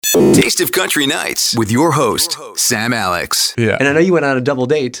Taste of Country Nights with your host, Sam Alex. Yeah. And I know you went on a double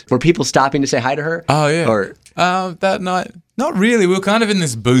date. Were people stopping to say hi to her? Oh, yeah. Or that night, not really. We were kind of in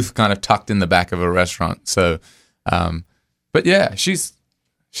this booth, kind of tucked in the back of a restaurant. So, but yeah, she's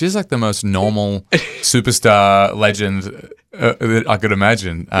like the most normal superstar legend that I could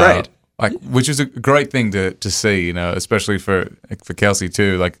imagine. Right. Like, which is a great thing to see, you know, especially for Kelsey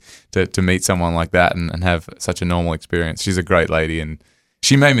too, like to meet someone like that and have such a normal experience. She's a great lady, and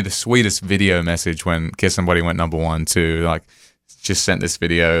she made me the sweetest video message when Kiss Somebody went #1 too. Like, just sent this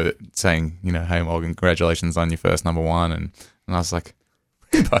video saying, you know, hey Morgan, congratulations on your first #1, and I was like,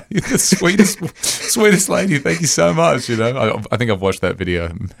 you're the sweetest lady. Thank you so much. You know, I think I've watched that video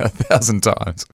 1,000 times.